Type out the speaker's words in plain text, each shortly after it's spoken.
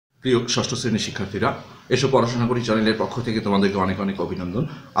প্রিয় ষষ্ঠ শ্রেণীর শিক্ষার্থীরা, এসব পড়াশোনা করি চ্যানেলের পক্ষ থেকে তোমাদেরকে অনেক অনেক অভিনন্দন।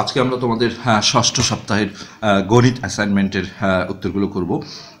 আজকে আমরা তোমাদের ষষ্ঠ সপ্তাহের গণিত অ্যাসাইনমেন্টের উত্তরগুলো করব।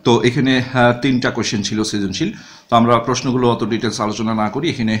 তো এখানে 3টা কোয়েশ্চেন ছিল সৃজনশীল। তো আমরা প্রশ্নগুলো অত ডিটেলস আলোচনা না করি।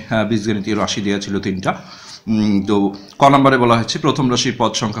 এখানে বীজগণিতীয় রাশি দেওয়া ছিল 3টা। তো ক নম্বরে বলা হয়েছে প্রথম রাশির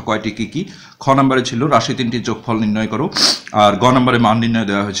পদ সংখ্যা কয়টি কী কী। খ নম্বরে ছিল রাশি 3টির যোগফল নির্ণয় করো। আর গ নম্বরে মান নির্ণয়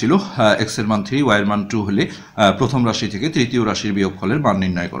দেওয়া হয়েছিল এক্স এর মান 3, ওয়াই এর মান 2 হলে প্রথম রাশি থেকে তৃতীয় রাশির বিয়োগফলের মান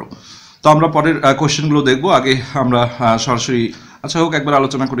নির্ণয় করো। তো আমরা পরের কোয়েশ্চেনগুলো দেখব। আগে আমরা সরাসরি হোক একবার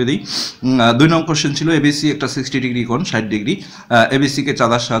আলোচনা করে দিই। 2 নং কোয়েশ্চেন ছিল এবিসি একটা 60 ডিগ্রি কোণ 60 ডিগ্রি, এবিসিকে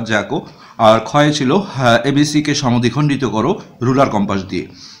চাঁদার সাহায্যে আঁকো। আর ক্ষয়ে ছিল এবিসিকে সমদ্বিখণ্ডিত করো রুলার কম্পাস দিয়ে।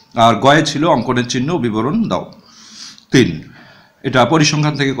 আর গয়ে ছিল অঙ্কনের চিহ্ন বিবরণ দাও। 3 এটা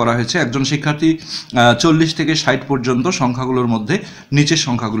পরিসংখ্যান থেকে করা হয়েছে। একজন শিক্ষার্থী 40 থেকে 60 পর্যন্ত সংখ্যাগুলোর মধ্যে নিচের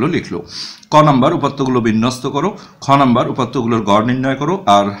সংখ্যাগুলো লিখলো। ক নাম্বার উপাত্তগুলো বিন্যস্ত করো। খ নাম্বার উপাত্তগুলোর গড় নির্ণয় করো।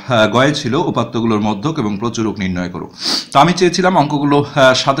 আর গয়ে ছিল উপাত্তগুলোর মধ্যক এবং প্রচুরক নির্ণয় করো। তো আমি চেয়েছিলাম অঙ্কগুলো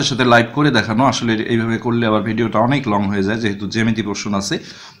সাথে সাথে লাইভ করে দেখানো। আসলে এইভাবে করলে আবার ভিডিওটা অনেক লং হয়ে যায়, যেহেতু জ্যামিতি প্রশ্ন আছে।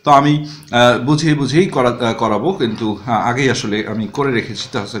 তো আমি বুঝেই করাবো, কিন্তু আগেই আসলে আমি করে রেখেছি,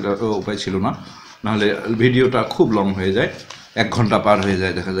 তাহলে উপায় ছিল না, নাহলে ভিডিওটা খুব লং হয়ে যায়, 1 ঘন্টা পার হয়ে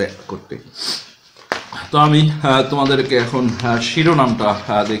যায় দেখা যায় করতে। তো আমি তোমাদেরকে এখন শিরোনামটা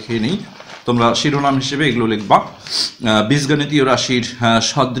দেখিয়ে নিই। তোমরা শিরোনাম হিসেবে এগুলো লিখবা। বীজগণিতীয় রাশির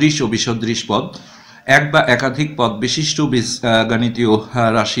সদৃশ ও বিসদৃশ পদ, এক বা একাধিক পদ বিশিষ্ট বীজগণিতীয়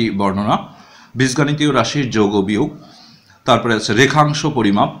রাশি বর্ণনা, বীজগণিতীয় রাশির যোগ ও বিয়োগ, তারপরে আছে রেখাংশ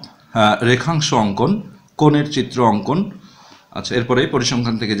পরিমাপ, রেখাংশ অঙ্কন, কোণের চিত্র অঙ্কন। আচ্ছা, এরপরে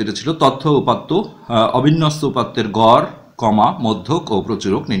পরিসংখ্যান থেকে যেটা ছিল তথ্য উপাত্ত, অবিন্যস্ত উপাত্তের গড়, কমা, মধ্যক ও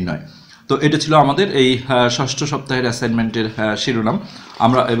প্রচুরক নির্ণয়। তো এটা ছিল আমাদের এই ষষ্ঠ সপ্তাহের অ্যাসাইনমেন্টের শিরোনাম।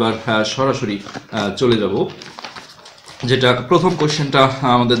 আমরা এবার সরাসরি চলে যাব। যেটা প্রথম কোশ্চেনটা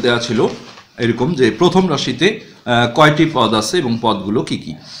আমাদের দেওয়া ছিল এরকম যে প্রথম রাশিতে কয়টি পদ আছে এবং পদগুলো কি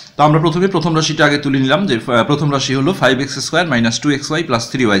কি। তো আমরা প্রথমে প্রথম রাশিটা আগে তুলে নিলাম, যে প্রথম রাশি হলো 5x² - 2xy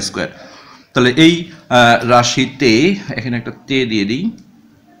 + 3y²। তাহলে এই রাশিতে এখানে একটা তে দিয়ে দিই।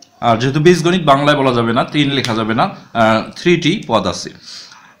 আর যেহেতু বীজগণিত বাংলায় বলা যাবে না, 3 লেখা যাবে না, 3টি পদ আছে।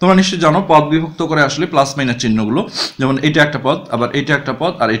 তোমরা নিশ্চয়ই জানো পদ বিভক্ত করে আসলে প্লাস মাইনাস চিহ্নগুলো, যেমন এটা একটা পদ, আবার এটা একটা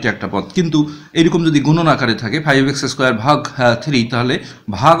পদ, আর এটা একটা পদ। কিন্তু এরকম যদি গুণন আকারে থাকে 5x² ভাগ 3, তাহলে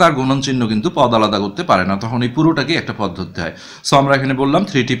ভাগ আর গুণন চিহ্ন কিন্তু পদ আলাদা করতে পারে না, তখন এই পুরোটাকে একটা পদ ধরতে হয়। সো আমরা এখানে বললাম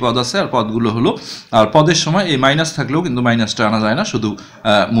 3টি পদ আছে, আর পদগুলো হলো, আর পদের সময় এই মাইনাস থাকলেও কিন্তু মাইনাসটা আনা যায় না, শুধু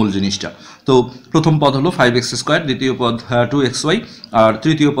মূল জিনিসটা। তো প্রথম পদ হলো 5x², দ্বিতীয় পদ 2xy, আর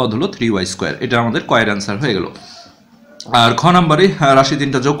তৃতীয় পদ হলো 3y²। এটা আমাদের কয়ের অ্যান্সার হয়ে গেল। আর খ নম্বরে রাশি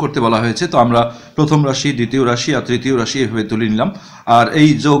 3টা যোগ করতে বলা হয়েছে। তো আমরা প্রথম রাশি, দ্বিতীয় রাশি আর তৃতীয় রাশি এভাবে তুলে নিলাম। আর এই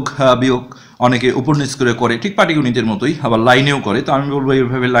যোগ বিয়োগ অনেকে উপর নিচ করে ঠিক পাটিগণিতের মতোই, আবার লাইনেও করে। তো আমি বলবো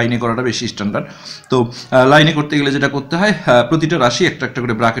এইভাবে লাইনে করাটা বেশি স্ট্যান্ডার্ড। তো লাইনে করতে গেলে যেটা করতে হয়, প্রতিটা রাশি একটা একটা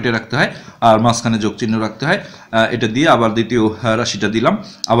করে ব্র্যাকেটে রাখতে হয়, আর মাঝখানে যোগ চিহ্ন রাখতে হয়। এটা দিয়ে আবার দ্বিতীয় রাশিটা দিলাম,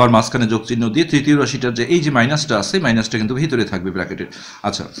 আবার মাঝখানে যোগ চিহ্ন দিয়ে তৃতীয় রাশিটার যে এই যে মাইনাসটা আছে, মাইনাসটা কিন্তু ভিতরে থাকবে ব্র্যাকেটের।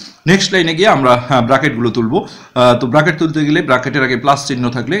 আচ্ছা, নেক্সট লাইনে গিয়ে আমরা ব্র্যাকেটগুলো তুলবো। তো ব্র্যাকেট তুলতে গেলে ব্র্যাকেটের আগে প্লাস চিহ্ন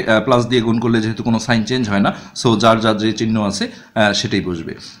থাকলে প্লাস দিয়ে গুণ করলে যেহেতু কোনো সাইন চেঞ্জ হয় না, সো যার যে চিহ্ন আছে সেটাই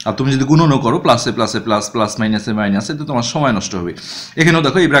বসবে। আর তুমি যদি গুণনও করো প্লাসে প্লাসে প্লাস, প্লাস মাইনাসে মাইনাসে, তো তোমার সময় নষ্ট হবে। এখানেও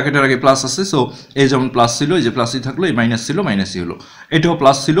দেখো এই ব্র্যাকেটের আগে প্লাস আছে, সো এই যেমন প্লাস ছিল, এই যে প্লাসই থাকলো, এই মাইনাস ছিল মাইনাসই হলো, এটাও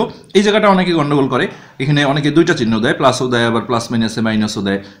প্লাস ছিল। এই জায়গাটা অনেকে গন্ডগোল করে, এখানে অনেকে 2টা চিহ্ন দেয়, প্লাসও দেয় আবার প্লাস মাইনাসে মাইনাসও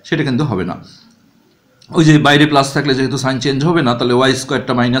দেয়, সেটা কিন্তু হবে না। ওই যে বাইরে প্লাস থাকলে যেহেতু সাইন চেঞ্জ হবে না, তাহলে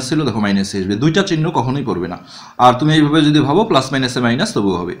y² মাইনাস ছিল, দেখো মাইনাসে আসবে, 2টা চিহ্ন কখনোই পড়বে না। আর তুমি এইভাবে যদি ভাবো প্লাস মাইনাসে মাইনাস,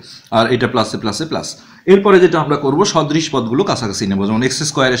 তবুও হবে। আর এটা প্লাসে প্লাসে প্লাস। এরপরে যেটা আমরা করবো, সদৃশ পদগুলো কাছাকাছি নেবো, যেমন x²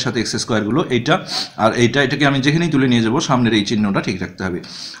 এর সাথে x² গুলো, এইটা আর এটাকে আমি যেখানেই তুলে নিয়ে যাবো, সামনের এই চিহ্নটা ঠিক রাখতে হবে।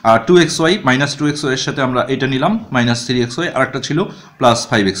 আর 2xy - 2xy এর সাথে আমরা এটা নিলাম -3xy, আর একটা ছিল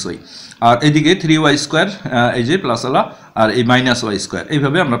 +5xy। আর এদিকে 3y², এই যে প্লাস আলা, আর এই -y²,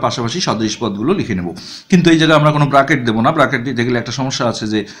 এইভাবে আমরা পাশাপাশি সদৃশ পদগুলো লিখে নেব। কিন্তু এই জায়গায় আমরা কোনো ব্র্যাকেট দেবো না। ব্র্যাকেট দিতে গেলে একটা সমস্যা আছে,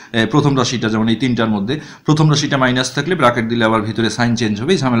 যে প্রথম রাশিটা যেমন এই 3টার মধ্যে প্রথম রাশিটা মাইনাস থাকলে ব্র্যাকেট দিলে আবার ভিতরে সাইন চেঞ্জ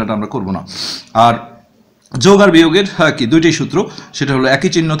হবে, এই ঝামেলাটা আমরা করবো না। আর যোগ আর বিয়োগের কি 2টাই সূত্র, সেটা হলো একই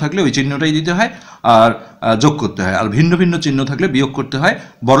চিহ্ন থাকলে ওই চিহ্নটাই দিতে হয় আর যোগ করতে হয়, আর ভিন্ন ভিন্ন চিহ্ন থাকলে বিয়োগ করতে হয়,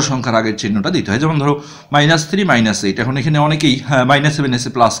 বড় সংখ্যার আগের চিহ্নটা দিতে হয়। যেমন ধরো -3 -8, এখন এখানে অনেকেই -7 এসে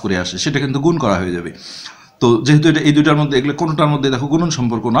প্লাস করে আসে, সেটা কিন্তু গুণ করা হয়ে যাবে। তো যেহেতু এটা এই 2টার মধ্যে, এগুলো কোনোটার মধ্যে দেখো গুণন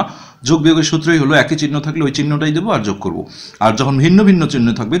সম্পর্ক না, যোগ বিয়োগের সূত্রই হলো একই চিহ্ন থাকলে ওই চিহ্নটাই দেবো আর যোগ করব। আর যখন ভিন্ন ভিন্ন চিহ্ন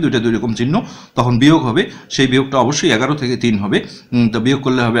থাকবে, 2টা 2 রকম চিহ্ন, তখন বিয়োগ হবে, সেই বিয়োগটা অবশ্যই 11 থেকে 3 হবে। তো বিয়োগ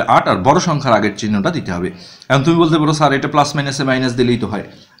করলে হবে 8, আর বড় সংখ্যার আগের চিহ্নটা দিতে হবে। এখন তুমি বলতে পারো স্যার এটা প্লাস মাইনাসে মাইনাস দিলেই তো হয়।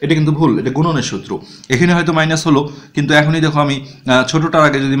 এটা কিন্তু ভুল, এটা গুণনের সূত্র। এখানে হয়তো মাইনাস হলো, কিন্তু এখনই দেখো আমি ছোটোটার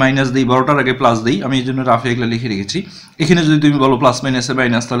আগে যদি মাইনাস দিই, বড়টার আগে প্লাস দিই, আমি এই জন্য রাফে এগুলো লিখে রেখেছি। এখানে যদি তুমি বলো প্লাস মাইনাসে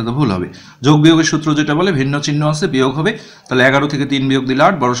মাইনাস, তাহলে তো ভুল হবে। যোগ বিয়োগের সূত্র যেটা বলে ভিন্ন চিহ্ন আছে বিয়োগ হবে, তাহলে 11 থেকে 3 বিয়োগ দিলে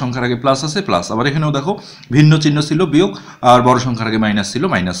 8, বড় সংখ্যার আগে প্লাস আছে প্লাস। আবার এখানেও দেখো ভিন্ন চিহ্ন ছিল বিয়োগ, আর বড় সংখ্যার আগে মাইনাস ছিল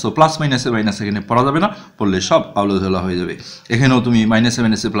মাইনাস। সো প্লাস মাইনাসে মাইনাস এখানে পড়া যাবে না, পড়লে সব আউলঝোলা হয়ে যাবে। এখানেও তুমি মাইনাসে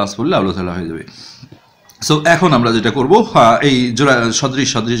মাইনাসে প্লাস পড়লে আউলঝোলা হয়ে যাবে। সো এখন আমরা যেটা করবো, এই জোড়া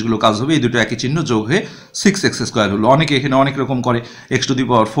সদৃশগুলো কাজ হবে, এই দুটো একই চিহ্ন যোগ হয়ে 6x² হলো। অনেকে এখানে অনেক রকম করে, x⁴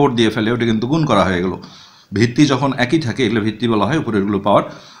 দিয়ে ফেলে, ওটা কিন্তু গুণ করা হয়ে গেল। ভিত্তি যখন একই থাকে, এগুলো ভিত্তি বলা হয়, উপরেরগুলো পাওয়ার,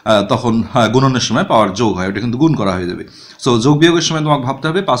 তখন গুণনের সময় পাওয়ার যোগ হয়, ওটা কিন্তু গুণ করা হয়ে যাবে। সো যোগ বিয়োগের সময় তোমাকে ভাবতে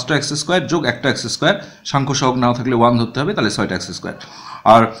হবে 5টা x² যোগ 1টা x², সাংখ্য সহগ নাও থাকলে 1 ধরতে হবে, তাহলে 6টা x²।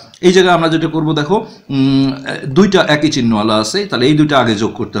 আর এই জায়গায় আমরা যেটা করবো দেখো, দুইটা একই চিহ্নওয়ালা আছে, তাহলে এই দুইটা আগে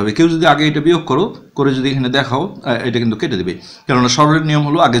যোগ করতে হবে। কেউ যদি আগে এটা বিয়োগ করে যদি এখানে দেখাও, এটা কিন্তু কেটে দেবে, কেননা সরলের নিয়ম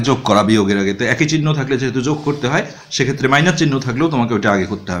হলো আগে যোগ করা বিয়োগের আগে। তো একই চিহ্ন থাকলে যেহেতু যোগ করতে হয়, সেক্ষেত্রে মাইনাস চিহ্ন থাকলেও তোমাকে ওইটা আগে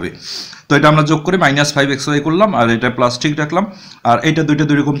করতে হবে। তো এটা আমরা যোগ করে -5xy করলাম, আর এটা প্লাস ঠিক রাখলাম। আর এটা দুইটা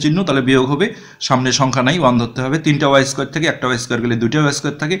দুই রকম চিহ্ন, তাহলে বিয়োগ হবে, সামনে সংখ্যা নাই 1 ধরতে হবে। 3টা y² থেকে 1টা y² গেলে 2টা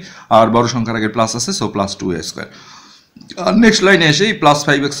y² থাকে, আর বড় সংখ্যার আগে প্লাস আছে, সো প্লাস 2y²। আর নেক্সট লাইনে এসে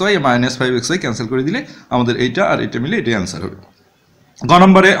 +5xy -5xy ক্যান্সেল করে দিলে আমাদের এইটা আর এটা মিলে এটাই অ্যান্সার হবে। গ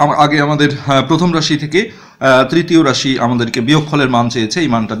নম্বরে আগে আমাদের প্রথম রাশি থেকে তৃতীয় রাশি আমাদেরকে বিয়োগফলের মান চেয়েছে, এই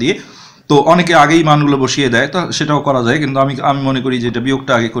মানটা দিয়ে। তো অনেকে আগেই মানগুলো বসিয়ে দেয়, তো সেটাও করা যায়, কিন্তু আমি মনে করি যে এটা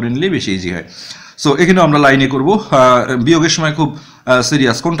বিয়োগটা আগে করে নিলে বেশি ইজি হয়। সো এখানেও আমরা লাইনে করব। বিয়োগের সময় খুব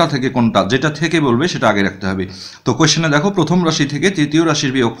সিরিয়াস, কোনটা থেকে কোনটা, যেটা থেকে বলবে সেটা আগে রাখতে হবে। তো কোয়েশ্চেনে দেখো প্রথম রাশি থেকে তৃতীয়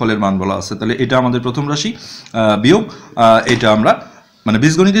রাশির বিয়োগফলের মান বলা আছে, তাহলে এটা আমাদের প্রথম রাশি বিয়োগ, এটা আমরা মানে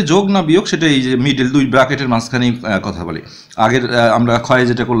বীজগণিতে যোগ না বিয়োগ, সেটা এই যে মিডল দুই ব্র্যাকেটের মাঝখানেই কথা বলি। আগের আমরা ক্ষয়ে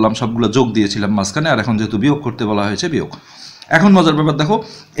যেটা করলাম সবগুলো যোগ দিয়েছিলাম মাঝখানে, আর এখন যেহেতু বিয়োগ করতে বলা হয়েছে বিয়োগ। এখন মজার ব্যাপার দেখো,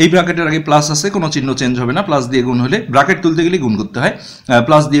 এই ব্র্যাকেটের আগে প্লাস আছে, কোনো চিহ্ন চেঞ্জ হবে না। প্লাস দিয়ে গুণ হলে, ব্র্যাকেট তুলতে গেলে গুণ করতে হয়,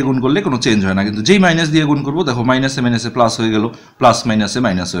 প্লাস দিয়ে গুণ করলে কোনো চেঞ্জ হয় না। কিন্তু যেই মাইনাস দিয়ে গুণ করবো, দেখো মাইনাসে মাইনাসে প্লাস হয়ে গেল, প্লাস মাইনাসে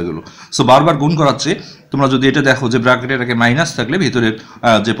মাইনাস হয়ে গেল। সো বারবার গুণ করাচ্ছে। তোমরা যদি এটা দেখো যে ব্র্যাকেটের আগে মাইনাস থাকলে ভিতরের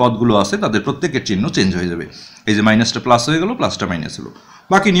যে পদগুলো আছে তাদের প্রত্যেকের চিহ্ন চেঞ্জ হয়ে যাবে। এই যে মাইনাসটা প্লাস হয়ে গেল, প্লাসটা মাইনাস হলো।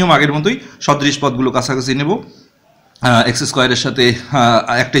 বাকি নিয়ম আগের মতোই, সদৃশ পদগুলো কাছাকাছি নেব। x² সাথে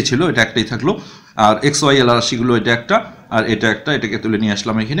একটাই ছিল, এটা একটাই থাকলো। আর xy রাশিগুলো এটা একটা আর এটা একটা, এটাকে তুলে নিয়ে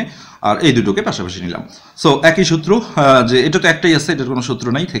আসলাম এখানে, আর এই দুটোকে পাশাপাশি নিলাম। সো একই সূত্র, যে এটা তো একটাই আছে, এটার কোনো সূত্র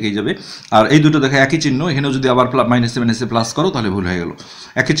নাই, থেকেই যাবে। আর এই দুটো দেখা একই চিহ্ন, এখানেও যদি আবার মাইনাসে মাইনাসে প্লাস করো তাহলে ভুল হয়ে গেল।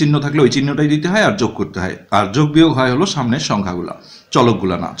 একই চিহ্ন থাকলে ওই চিহ্নটাই দিতে হয়, আর যোগ করতে হয়। আর যোগ বিয়োগ হয় হলো সামনের সংখ্যাগুলো,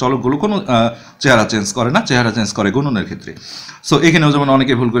 চলকগুলো না। চলকগুলো কোনো চেহারা চেঞ্জ করে না, চেহারা চেঞ্জ করে গুণনের ক্ষেত্রে। সো এখানেও যেমন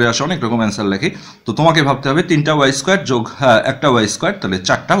অনেকে ভুল করে আসে, অনেক রকম অ্যান্সার লেখে। তো তোমাকে ভাবতে হবে 3টা y² যোগ 1টা y², তাহলে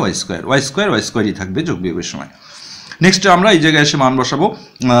 4টা y²ই থাকবে যোগ বিয়োগের সময়। নেক্সট আমরা এই জায়গায় এসে মান বসাবো।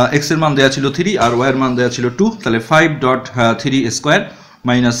 x এর মান দেওয়া ছিল 3 আর y এর মান দেওয়া ছিল 2, তাহলে 5.3²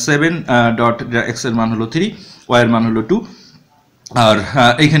 -7. x এর মান হলো 3, y এর মান হলো 2। আর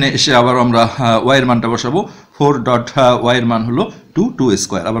এইখানে এসে আবার আমরা y এর মানটা বসাবো, 4. y এর মান হলো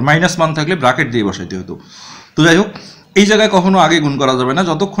 2² আবার মাইনাস মান থাকলে ব্র্যাকেট দিয়ে বসাইতে হতো। তো যাই হোক, এই জায়গায় কখনো আগে গুণ করা যাবে না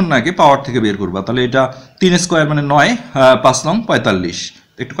যতক্ষণ না আগে পাওয়ার থেকে বের করবা। তাহলে এটা 3² মানে 9, 5 নং 45,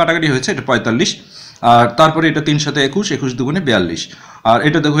 একটু কাটাকাটি হয়েছে, এটা 45। আর তারপরে এটা 3 সাথে 21, 21 দুগুণে 42। আর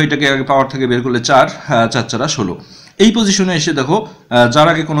এটা দেখো, এটাকে আগে পাওয়ার থেকে বের করলে 4, 4 4 16। এই পজিশনে এসে দেখো, যার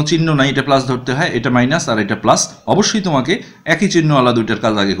আগে কোনো চিহ্ন নাই এটা প্লাস ধরতে হয়, এটা মাইনাস আর এটা প্লাস। অবশ্যই তোমাকে একই চিহ্নওয়ালা দুইটার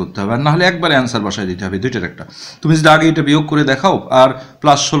কাজ আগে করতে হবে, আর নাহলে একবারে অ্যান্সার বসায় দিতে হবে দুইটার একটা। তুমি যদি আগে এটা বিয়োগ করে দেখাও আর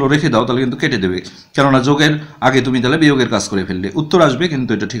 +16 রেখে দাও, তাহলে কিন্তু কেটে দেবে, কেননা যোগের আগে তুমি তাহলে বিয়োগের কাজ করে ফেললে। উত্তর আসবে,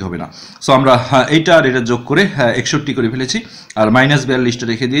 কিন্তু এটা ঠিক হবে না। সো আমরা এইটা আর এটা যোগ করে 61 করে ফেলেছি, আর -42টা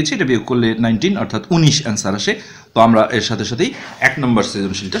রেখে দিয়েছি। এটা বিয়োগ করলে 19 অর্থাৎ 19 অ্যান্সার আসে। তো আমরা এর সাথে সাথেই 1 নম্বর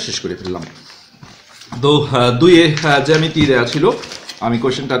সৃজনশীলটা শেষ করে ফেললাম। তো 2-এ জ্যামিতি দেওয়া ছিল, আমি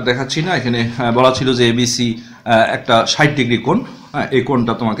কোশ্চেনটা দেখাচ্ছি না। এখানে বলা ছিল যে ABC একটা 60 ডিগ্রি কোণ, এই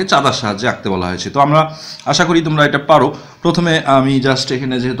কোণটা তোমাকে চাঁদার সাহায্যে আঁকতে বলা হয়েছে। তো আমরা আশা করি তোমরা এটা পারো। প্রথমে আমি জাস্ট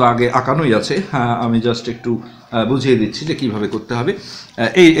এখানে যেহেতু আগে আঁকানোই আছে, আমি জাস্ট একটু বুঝিয়ে দিচ্ছি যে কীভাবে করতে হবে।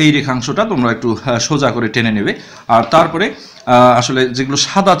 এই রেখাংশটা তোমরা একটু সোজা করে টেনে নেবে, আর তারপরে আসলে যেগুলো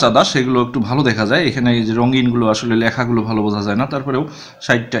সাদা চাঁদা সেগুলো একটু ভালো দেখা যায়। এখানে এই যে রঙিনগুলো আসলে লেখাগুলো ভালো বোঝা যায় না, তারপরেও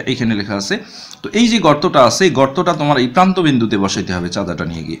সাইডটা এইখানে লেখা আছে। তো এই যে গর্তটা আছে, এই গর্তটা তোমার এই প্রান্তবিন্দুতে বসাইতে হবে চাঁদাটা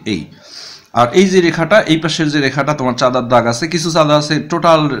নিয়ে গিয়ে। আর এই যে রেখাটা, এই পাশের যে রেখাটা তোমার চাঁদার দাগ আছে, কিছু চাঁদা আছে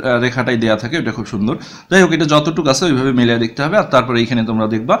টোটাল রেখাটাই দেওয়া থাকে, এটা খুব সুন্দর। যাই হোক, এটা যতটুকু আছে ওইভাবে মিলিয়ে দেখতে হবে। আর তারপরে এইখানে তোমরা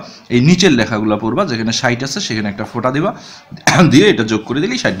দেখবা এই নিচের লেখাগুলো পড়বা, যেখানে 60 আছে সেখানে একটা ফোঁটা দিবা, দিয়ে এটা যোগ করে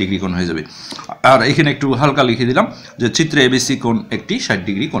দিলেই 60 ডিগ্রি কোণ হয়ে যাবে। আর এখানে একটু হালকা লিখে দিলাম যে চিত্রে ABC কোণ একটি 60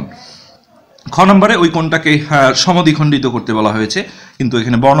 ডিগ্রি কোণ। খ নম্বরে ওই কোণটাকে সমদ্বিখণ্ডিত করতে বলা হয়েছে, কিন্তু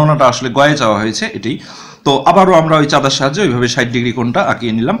এখানে বর্ণনাটা আসলে গয়ে চাওয়া হয়েছে এটাই। তো আবারও আমরা ওই চাঁদার সাহায্যে ওইভাবে 60 ডিগ্রি কোণটা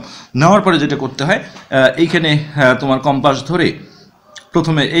আঁকিয়ে নিলাম। নেওয়ার পরে যেটা করতে হয়, এইখানে তোমার কম্পাস ধরে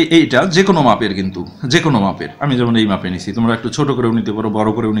প্রথমে এইটা যে কোনো মাপের, কিন্তু যে কোনো মাপের, আমি যেমন এই মাপে নিছি, তোমরা একটু ছোট করেও নিতে পারো, বড়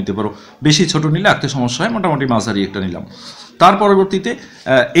করেও নিতে পারো। বেশি ছোট নিলে আঁকতে সমস্যা হয়, মোটামুটি মাঝারি একটা নিলাম। তার পরবর্তীতে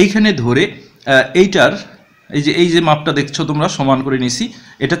এইখানে ধরে এইটার এই যে মাপটা দেখছো তোমরা সমান করে নিছি,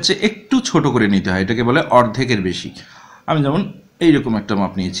 এটা হচ্ছে একটু ছোট করে নিতে হয়, এটাকে বলে অর্ধেকের বেশি। আমি যেমন এইরকম একটা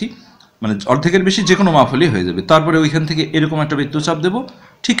মাপ নিয়েছি, মানে অর্ধেকের বেশি যে কোনো মাপ হলেই হয়ে যাবে। তারপরে ওইখান থেকে এরকম একটা বৃত্তচাপ দেবো,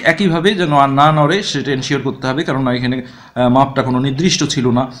 ঠিক একইভাবে যেন আর না নড়ে সেটা এনশিওর করতে হবে, কারণ এখানে মাপটা কোনো নির্দিষ্ট ছিল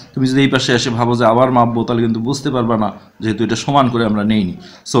না। তুমি যদি এই পাশে এসে ভাবো যে আবার মাপবো, তাহলে কিন্তু বুঝতে পারবা না, যেহেতু এটা সমান করে আমরা নেইনি।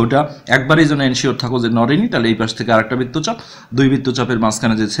 সো ওটা একবারেই যেন এনশিওর থাকো যে নড়েনি, তাহলে এই পাশ থেকে আরেকটা বৃত্তচাপ, দুই বৃত্তচাপের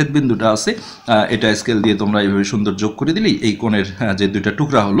মাঝখানে যে ছেদবিন্দুটা আছে এটা স্কেল দিয়ে তোমরা এইভাবে সুন্দর যোগ করে দিলেই এই কোণের যে দুইটা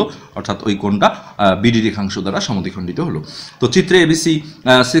টুকরা হলো, অর্থাৎ ওই কোণটা বিডি রেখাংশ দ্বারা সমদ্বিখণ্ডিত হলো। তো চিত্রে এবিসি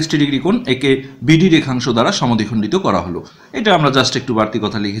 60 ডিগ্রি কোণ একে বিডি রেখাংশ দ্বারা সমদ্বিখণ্ডিত করা হলো। এটা আমরা জাস্ট একটু বাড়তি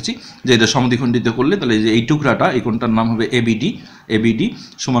কথা লিখেছি যে এটা সমদ্বিখণ্ডিত করলে তাহলে যে এই টুকরাটা, এই কোণটার নাম হবে এবিডি। এবিডি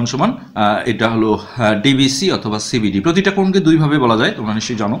সমান সমান এটা হলো ডিবিসি অথবা সিবিডি। প্রতিটা কোণকে দুইভাবে বলা যায়, তোমরা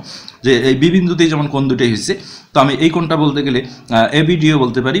নিশ্চয়ই জানো যে এই বি বিন্দুতেই যেমন কোণ দুটোই হয়েছে। তো আমি এই কোণটা বলতে গেলে এবিডিও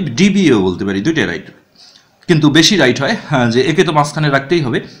বলতে পারি, ডিবিও বলতে পারি, দুইটাই রাইট। কিন্তু বেশি রাইট হয় যে একে তো মাঝখানে রাখতেই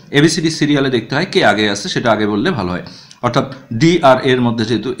হবে, এবিসিডি সিরিয়ালে দেখতে হয় কে আগে আসে, সেটা আগে বললে ভালো হয়। অর্থাৎ ডি আর এর মধ্যে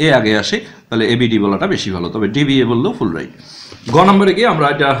যেহেতু এ আগে আসে, তাহলে এবিডি বলাটা বেশি ভালো, তবে ডিবিএ বললেও ফুল রাইট। গ নম্বরে গিয়ে আমরা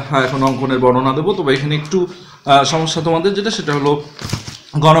এটা এখন অঙ্কনের বর্ণনা দেবো। তবে এখানে একটু সমস্যা তোমাদের যেটা, সেটা হলো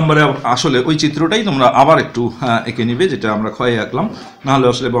গ নম্বরে আসলে ওই চিত্রটাই তোমরা আবার একটু এঁকে নিবে, যেটা আমরা ক্ষয়ে আঁকলাম, নাহলে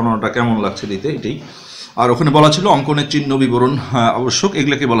আসলে বর্ণনাটা কেমন লাগছে দিতে, এটাই। আর ওখানে বলা ছিল অঙ্কনের চিহ্ন বিবরণ আবশ্যক,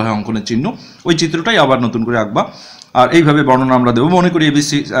 এগুলোকে বলা হয় অঙ্কনের চিহ্ন। ওই চিত্রটাই আবার নতুন করে আঁকবা, আর এইভাবে বর্ণনা আমরা দেবো। মনে করি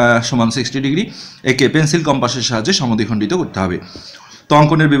এবিসি সমান 60 ডিগ্রি, একে পেন্সিল কম্পাসের সাহায্যে সমদ্বিখণ্ডিত করতে হবে। তো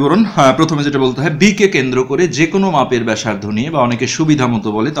অঙ্কনের বিবরণ, প্রথমে যেটা বলতে হয়, বিকে কেন্দ্র করে যে কোনো মাপের ব্যাসার্ধ নিয়ে, বা অনেকে সুবিধা মতো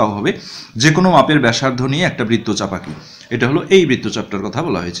বলে তাও হবে, যে কোনো মাপের ব্যাসার্ধ নিয়ে একটা বৃত্তচাপ আঁকি। এটা হলো এই বৃত্তচাপটার কথা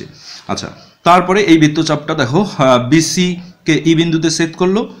বলা হয়েছে। আচ্ছা, তারপরে এই বৃত্তচাপটা দেখো বিসি কে ই বিন্দুতে সেট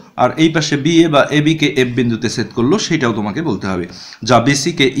করলো, আর এই পাশে বিএ বা এবি কে এফ বিন্দুতে সেট করলো, সেটাও তোমাকে বলতে হবে, যা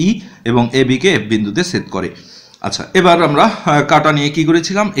বিসি কে ই এবং এবি কে এফ বিন্দুতে সেট করে। আচ্ছা, এবার আমরা কাটা নিয়ে কি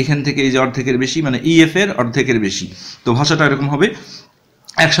করেছিলাম, এখান থেকে এই যে অর্ধেকের বেশি, মানে ইএফ এর অর্ধেকের বেশি। তো ভাষাটা এরকম হবে,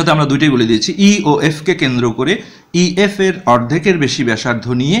 একসাথে আমরা দুইটাই বলে দিয়েছি। ই ও এফ কে কেন্দ্র করে ইএফ এর অর্ধেকের বেশি ব্যাসার্ধ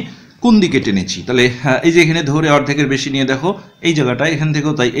নিয়ে কোন দিকে টেনেছি, তাহলে এই যে এখানে ধরে অর্ধেকের বেশি নিয়ে দেখো এই জায়গাটায়, এখান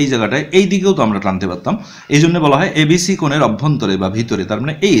থেকেও তাই এই জায়গাটায়, এই দিকেও তো আমরা টানতে পারতাম। এই জন্য বলা হয় এবিসি কোণের অভ্যন্তরে বা ভিতরে, তার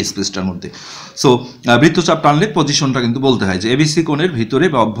মানে এই স্পেসটার মধ্যে। সো বৃত্তচাপ টানলে পজিশনটা কিন্তু বলতে হয় যে এবিসি কোণের ভিতরে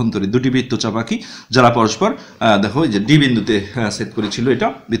বা অভ্যন্তরে দুটি বৃত্তচাপ আঁকি, যারা পরস্পর দেখো এই যে ডি বিন্দুতে সেট করেছিল এটা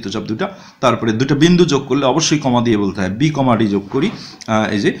বৃত্তচাপ দুটা। তারপরে দুটো বিন্দু যোগ করলে অবশ্যই কমা দিয়ে বলতে হয়, বি কমা ডি যোগ করি,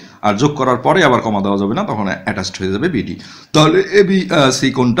 এই যে, আর যোগ করার পরে আবার কমা দেওয়া যাবে না, তখন অ্যাটাচড হয়ে যাবে বিডি। তাহলে এবি সি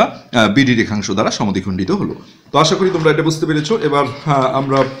কোণটা বিডি রেখাংশ দ্বারা সমদ্বিখণ্ডিত হলো। তো আশা করি তোমরা এটা বুঝতে পেরেছো। এবার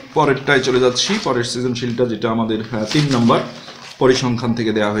আমরা পরেরটায় চলে যাচ্ছি, পরের সৃজনশীলটা, যেটা আমাদের 3 নম্বর পরিসংখ্যান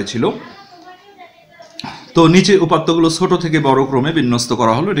থেকে দেওয়া হয়েছিল। তো নিচে উপাত্তগুলো ছোট থেকে বড় ক্রমে বিন্যস্ত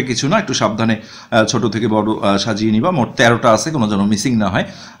করা হলো। এটা কিছু না, একটু সাবধানে ছোট থেকে বড় সাজিয়ে নিবা। মোট 13টা আছে, কোনো যেন মিসিং না হয়।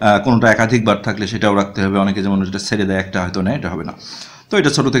 কোনোটা একাধিকবার থাকলে সেটাও রাখতে হবে, অনেকে যেমন এটা ছেড়ে দেয়, একটা হয়তো নেয়, এটা হবে না। তো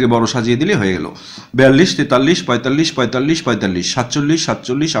এটা ছোট থেকে বড় সাজিয়ে দিলে হয়ে গেল। 42, 43, 45, 45, 45, 47,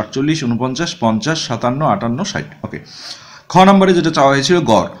 47, 48, 49, 50, 57, 58, 60। ওকে, খ নম্বরে যেটা চাওয়া হয়েছিল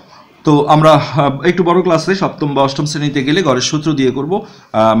গড়। তো আমরা একটু বড় ক্লাসে সপ্তম বা অষ্টম শ্রেণীতে গেলে গড়ের সূত্র দিয়ে করব,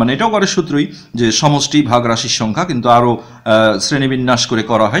 মানে এটাও গড়ের সূত্রই, যে সমষ্টি ভাগ রাশির সংখ্যা, কিন্তু আরও শ্রেণীবিন্যাস করে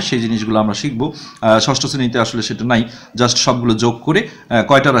করা হয়, সেই জিনিসগুলো আমরা শিখবো। ষষ্ঠ শ্রেণীতে আসলে সেটা নাই, জাস্ট সবগুলো যোগ করে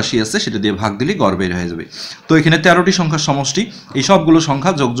কয়টা রাশি আছে সেটা দিয়ে ভাগ দিলেই গড় বের হয়ে যাবে। তো এখানে 13টি সংখ্যার সমষ্টি, এই সবগুলো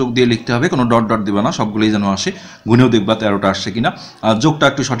সংখ্যা যোগ যোগ দিয়ে লিখতে হবে, কোনো ডট ডট দিবা না, সবগুলোই যেন আসে। গুণেও দেখবা 13টা আসছে কিনা, যোগটা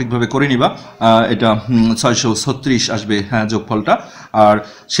একটু সঠিকভাবে করে নিবা। এটা 636 আসবে, হ্যাঁ, যোগফলটা। আর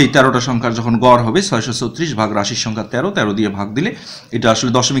সেই 13টা সংখ্যার যখন গড় হবে 636 ভাগ রাশির সংখ্যা 13, 13 দিয়ে ভাগ দিলে, এটা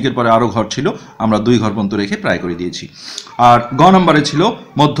আসলে দশমিকের পরে আরও ঘর ছিল, আমরা 2 ঘর পর্যন্ত রেখে প্রায় করে দিয়েছি। আর গ নম্বরে ছিল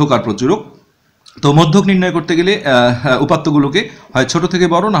মধ্যকার প্রচুরক। তো মধ্যক নির্ণয় করতে গেলে উপাত্তগুলোকে হয় ছোট থেকে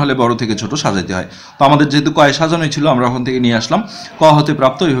বড়, না হলে বড় থেকে ছোট সাজাতে হয়। তো আমাদের যেহেতু কয় সাজানোই ছিল, আমরা ওখান থেকে নিয়ে আসলাম, ক হতে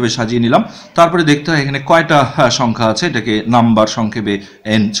প্রাপ্ত, এইভাবে সাজিয়ে নিলাম। তারপরে দেখতে হয় এখানে কয়টা সংখ্যা আছে, এটাকে নাম্বার সংক্ষেপে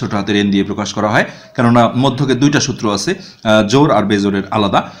এন, ছোট হাতের এন দিয়ে প্রকাশ করা হয়, কেননা মধ্যকে 2টা সূত্র আছে, জোর আর বেজোরের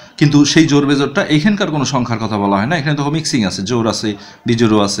আলাদা। কিন্তু সেই জোড় বেজোড়টা এইখানকার কোনো সংখ্যার কথা বলা হয় না, এখানে তো মিক্সিং আছে, জোড় আছে,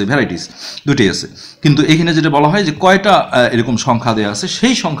 বিজোড়ও আছে, ভ্যারাইটিস দুটোই আছে। কিন্তু এখানে যেটা বলা হয় যে কয়টা এরকম সংখ্যা দেওয়া আছে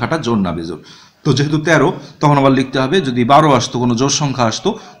সেই সংখ্যাটা জোড় না বেজোড়। তো যেহেতু 13 তখন আবার লিখতে হবে, যদি 12 আসতো, কোনো জোড় সংখ্যা আসতো,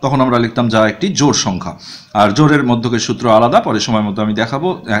 তখন আমরা লিখতাম যা একটি জোড় সংখ্যা। আর জোড়ের মধ্যকের সূত্র আলাদা, পরে সময় মতো আমি দেখাবো,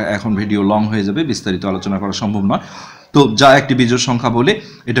 এখন ভিডিও লং হয়ে যাবে, বিস্তারিত আলোচনা করা সম্ভব নয়। তো যা একটি বিজোড় সংখ্যা বলে,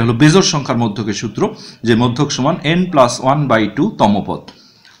 এটা হলো বেজোড় সংখ্যার মধ্যকের সূত্র, যে মধ্যক সমান n+1/2 তম পদ।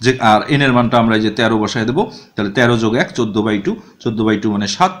 যে আর এন এর মানটা আমরা এই যে 13 বসায় দেবো, তাহলে 13 যোগ 1 14/2, 14/2 মানে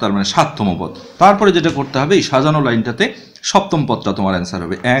 7, তার মানে 7তম পদ। তারপরে যেটা করতে হবে, এই সাজানো লাইনটাতে সপ্তম পদটা তোমার অ্যান্সার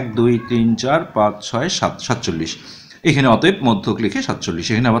হবে 1 2 3 4 5 6 7 47। এখানে অতএব মধ্যক লিখে 47,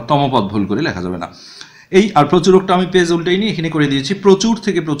 এখানে আবার তম পদ ভুল করে লেখা যাবে না। এই আর প্রচুরকটা আমি পেজ উল্টেই নিয়ে এখানে করে দিয়েছি। প্রচুর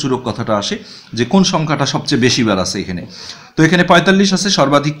থেকে প্রচুরক কথাটা আসে যে কোন সংখ্যাটা সবচেয়ে বেশি বার আছে এখানে। তো এখানে 45 আছে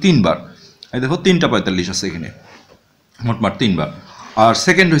সর্বাধিক 3 বার, এই দেখো 3টা 45 আছে এখানে, মোটমাট 3 বার। আর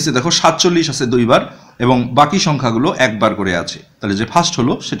সেকেন্ড হয়েছে দেখো 47 আছে 2 বার, এবং বাকি সংখ্যাগুলো একবার করে আছে, তাহলে যে ফার্স্ট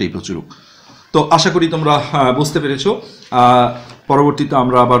হলো সেটাই প্রচুরক। তো আশা করি তোমরা বুঝতে পেরেছো। পরবর্তীতে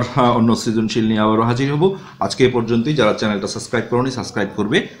আমরা আবার অন্য সৃজনশীল নিয়ে আবারও হাজির হব। আজকে এ পর্যন্তই। যারা চ্যানেলটা সাবস্ক্রাইব করোনি সাবস্ক্রাইব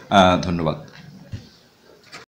করবে। ধন্যবাদ।